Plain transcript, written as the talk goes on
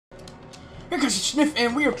Because it's Sniff,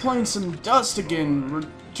 and we are playing some Dust again,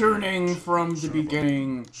 returning from the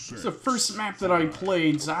beginning. It's the first map that I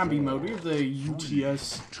played, zombie mode. We have the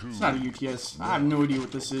UTS. It's not a UTS. I have no idea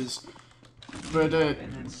what this is. But,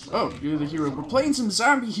 oh, you're the hero. We're playing some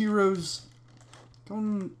zombie heroes.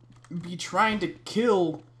 Don't be trying to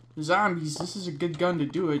kill zombies. This is a good gun to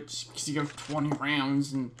do it, just because you have 20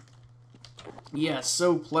 rounds, and yeah,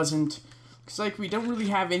 so pleasant. Looks like we don't really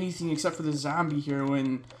have anything except for the zombie hero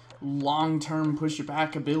and long-term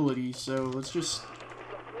push-back ability, so let's just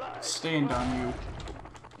stand on you.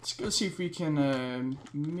 Let's go see if we can,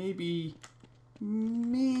 maybe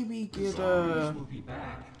get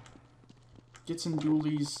some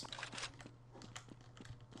dualies.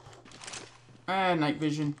 Ah, night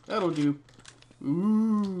vision. That'll do.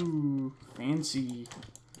 Ooh, fancy.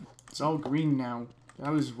 It's all green now.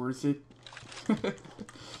 That was worth it.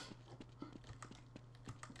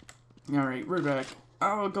 Alright, we're back.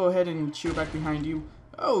 I'll go ahead and shoot back behind you.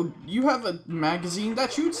 Oh, you have a magazine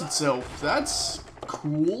that shoots itself. That's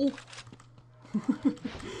cool.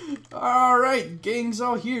 Alright, gang's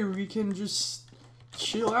all here. We can just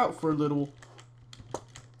chill out for a little.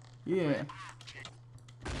 Yeah.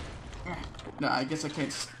 No, I guess I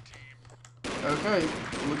can't. Okay,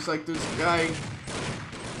 looks like this guy.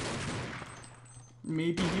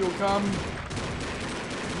 Maybe he'll come.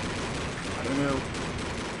 I don't know.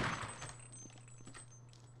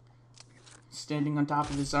 Standing on top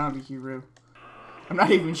of the zombie hero. I'm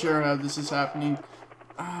not even sure how this is happening.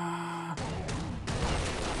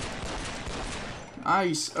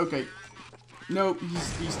 Nice. Okay. Nope,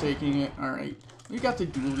 he's taking it. Alright. We got the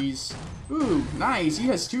dualies. Ooh, nice. He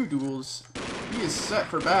has 2 duels. He is set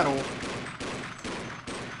for battle.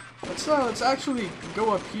 Let's actually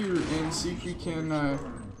go up here and see if we can,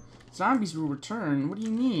 zombies will return. What do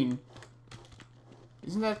you mean?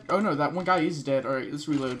 Isn't that... Oh no, that one guy is dead. Alright, let's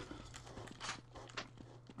reload.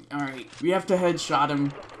 Alright, we have to headshot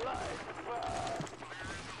him.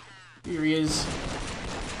 Here he is.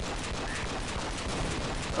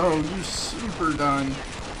 Oh, you super done.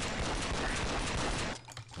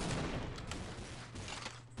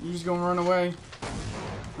 You just gonna run away?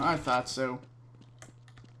 I thought so.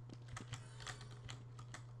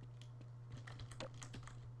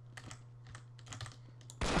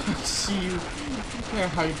 See you. You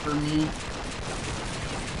can't hide from me.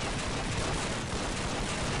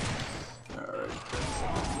 Alright.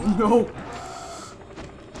 No!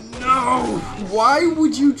 No! Why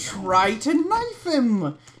would you try to knife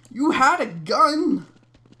him? You had a gun!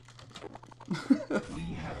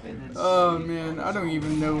 Oh man, I don't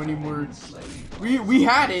even know anymore. We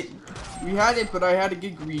had it. We had it, but I had to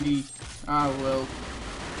get greedy. Ah well.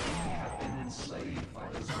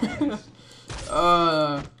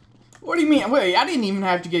 What do you mean? Wait, I didn't even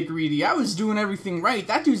have to get greedy. I was doing everything right.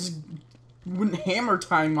 That dude's went hammer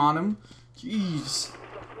time on him. Jeez.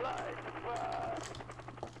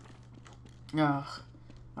 Ah,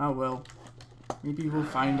 oh well. Maybe we'll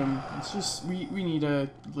find him. It's just we need a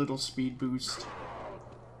little speed boost.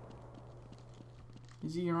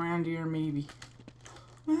 Is he around here? Maybe.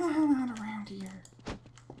 Not around here.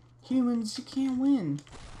 Humans, you can't win.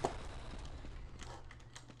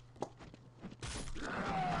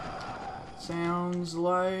 Sounds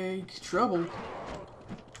like trouble.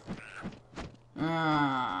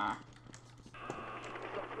 Ah.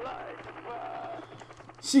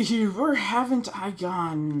 See here, where haven't I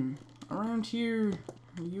gone? Around here.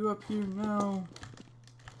 Are you up here? No.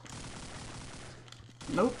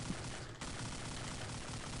 Nope.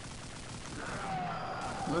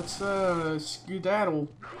 Let's skedaddle.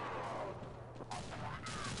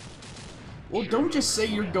 Well, don't just say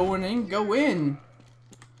you're going in. Go in.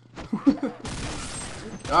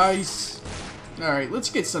 Nice. Alright, let's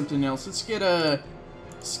get something else. Let's get an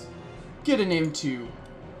M2.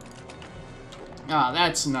 Ah,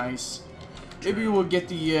 that's nice. Maybe we'll get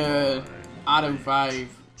the Auto 5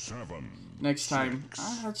 next time.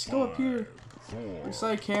 Let's go up here. Looks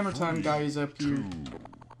like Hammer Time guy is up here.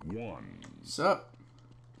 What's up?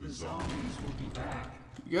 The zombies will be back.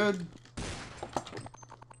 Good.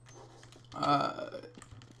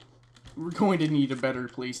 We're going to need a better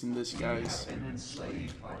place than this, guys.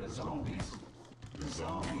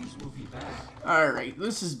 Alright,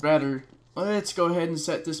 this is better. Let's go ahead and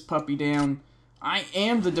set this puppy down. I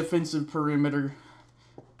am the defensive perimeter.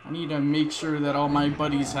 I need to make sure that all my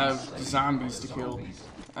buddies have zombies to kill.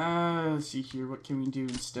 Let's see here, what can we do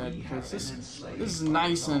instead? Because this is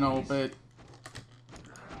nice and all, but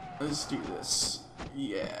let's do this.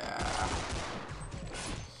 Yeah.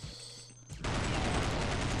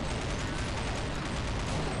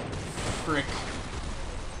 Frick.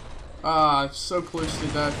 Ah, so close to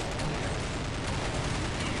death.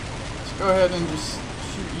 go ahead and just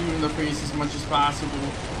shoot you in the face as much as possible.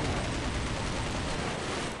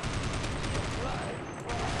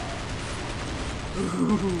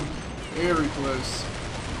 Ooh, very close.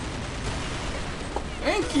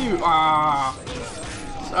 Thank you! Ah,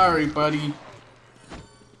 sorry, buddy.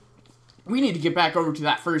 We need to get back over to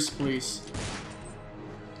that first place.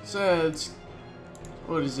 So, it's...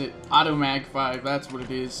 what is it? Auto Mag 5, that's what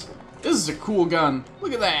it is. This is a cool gun.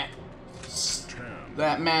 Look at that!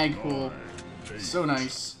 That mag pull. So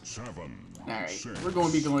nice. Alright, we're going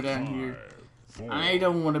to be going down here. I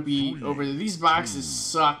don't want to be over there. These boxes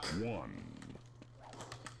suck.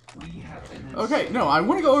 Okay, no, I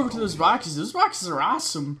want to go over to those boxes. Those boxes are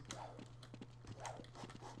awesome.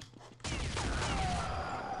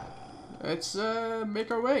 Let's make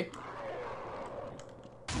our way.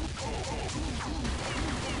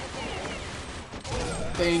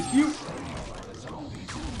 Thank you.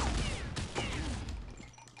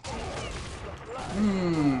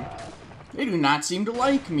 They do not seem to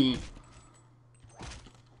like me.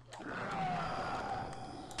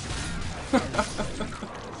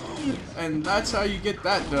 And that's how you get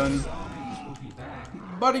that done.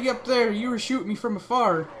 Buddy up there, you were shooting me from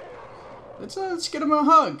afar. Let's get him a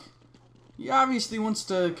hug. He obviously wants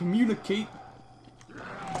to communicate.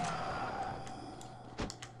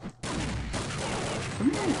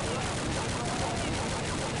 Come here.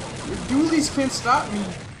 Your dualies can't stop me.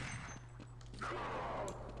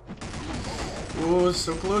 Oh,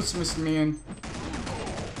 so close, Mr. Man.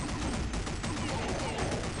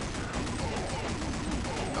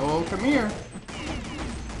 Oh, come here.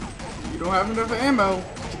 You don't have enough ammo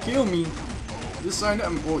to kill me. This side,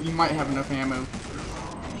 well, you might have enough ammo.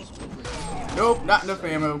 Nope, not enough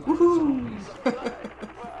ammo. Woohoo!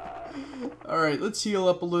 Alright, let's heal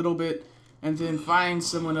up a little bit and then find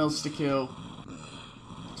someone else to kill.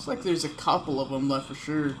 Looks like there's a couple of them left for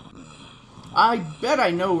sure. I bet I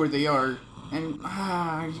know where they are. And, you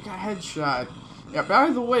got headshot. Yeah, by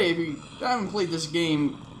the way, if you haven't played this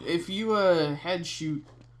game, if you, head shoot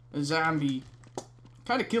a zombie,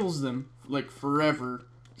 kind of kills them, like, forever.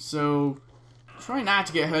 So, try not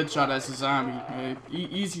to get headshot as a zombie.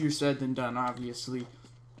 Easier said than done, obviously.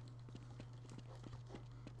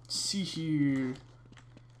 Let's see here.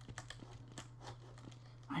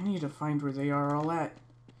 I need to find where they are all at.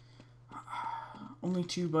 Only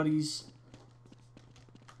 2 buddies.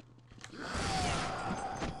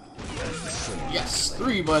 Yes,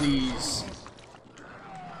 3 buddies.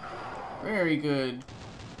 Very good.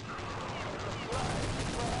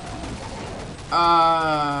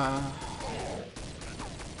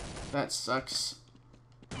 That sucks.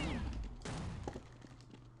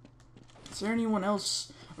 Is there anyone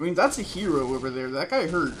else? I mean, that's a hero over there. That guy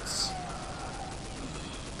hurts.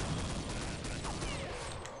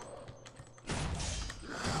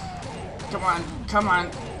 Come on, come on.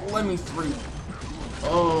 Let me through.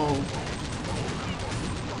 Oh.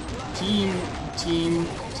 Team.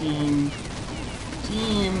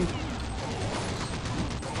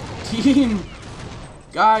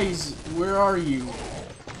 Guys, where are you?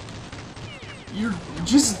 You're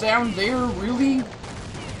just down there, really?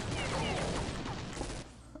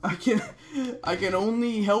 I can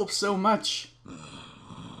only help so much.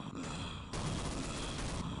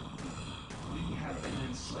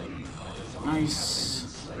 Nice.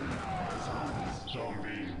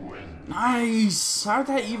 Nice! How'd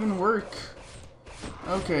that even work?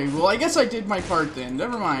 Okay, well, I guess I did my part then.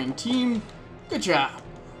 Never mind. Team, good job.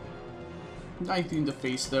 Knife in the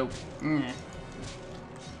face, though.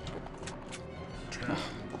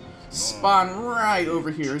 Spawn right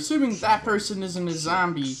over here. Assuming that person isn't a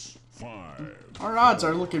zombie. Our odds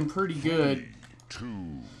are looking pretty good.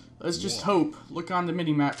 Let's just hope. Look on the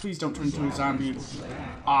mini-map. Please don't turn into a zombie.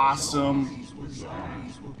 Awesome.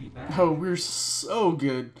 Oh, we're so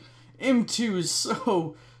good. M2 is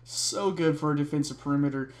so good for a defensive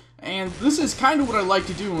perimeter. And this is kind of what I like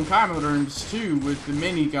to do in combo terms too with the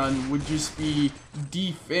minigun, would just be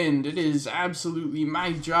defend. It is absolutely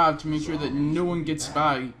my job to make sure that no one gets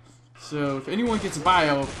by. So if anyone gets by,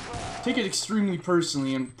 I'll take it extremely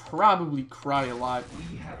personally and probably cry a lot.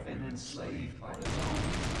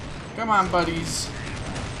 Come on, buddies.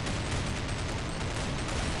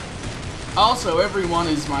 Also, everyone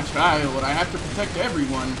is my child. I have to protect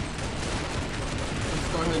everyone. Let's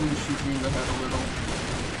go ahead and shoot you in the head a little.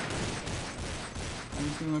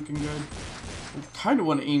 Anything looking good? I kind of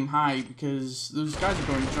want to aim high because those guys are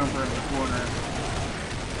going to jump around the corner.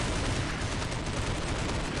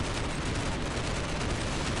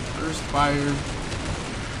 First fire.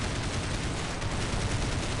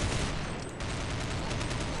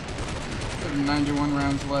 We have 91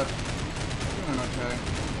 rounds left. Doing okay.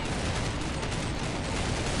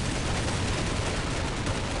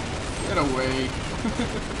 Get away.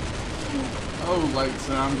 Oh, light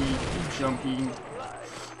zombie, you jumping.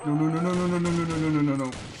 No, no, no, no, no, no, no, no, no, no, no,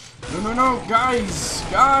 no. No, no, no, guys,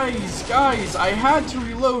 I had to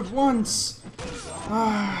reload once.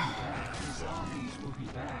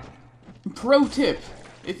 Pro tip,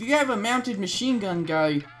 if you have a mounted machine gun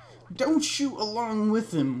guy, don't shoot along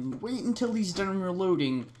with him. Wait until he's done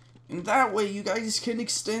reloading. And that way you guys can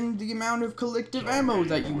extend the amount of collective ammo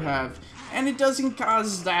that you have. And it doesn't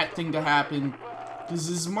cause that thing to happen. Because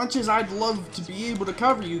as much as I'd love to be able to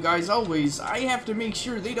cover you guys always, I have to make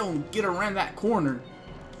sure they don't get around that corner.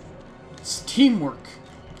 It's teamwork.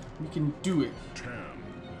 We can do it. 10,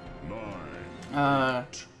 9,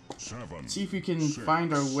 8, 7, see if we can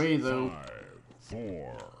find our way though. 5,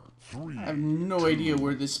 4, 3, I have no idea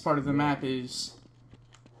where this part of the map is.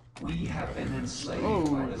 We have been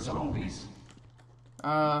enslaved by the zombies.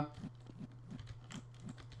 I'm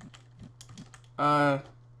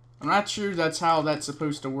not sure that's how that's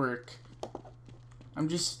supposed to work. I'm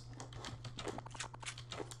just...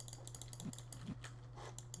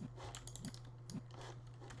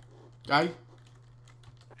 Guy?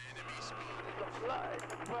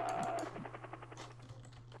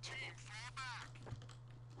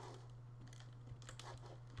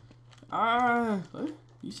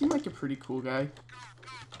 You seem like a pretty cool guy.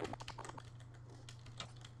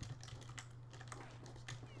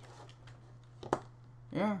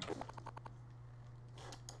 Yeah.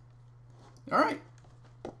 Alright.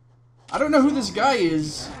 I don't know who this guy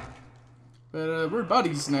is, but we're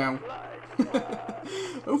buddies now.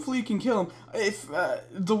 Hopefully you can kill him. If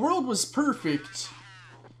the world was perfect,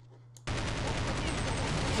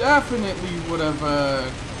 definitely would have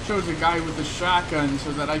chose a guy with a shotgun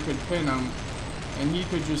so that I could pin him. And he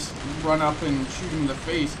could just run up and shoot him in the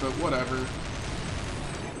face, but whatever.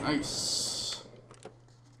 Nice.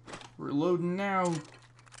 We're loading now.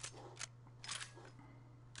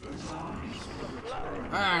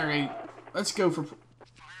 Alright, let's go for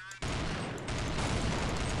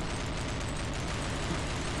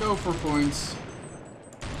points.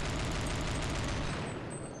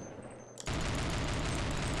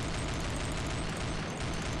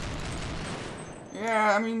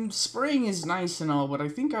 Yeah, I mean, spraying is nice and all, but I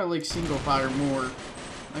think I like single fire more.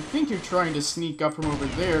 I think you're trying to sneak up from over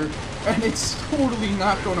there, and it's totally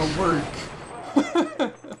not gonna work.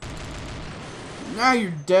 Now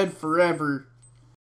you're dead forever.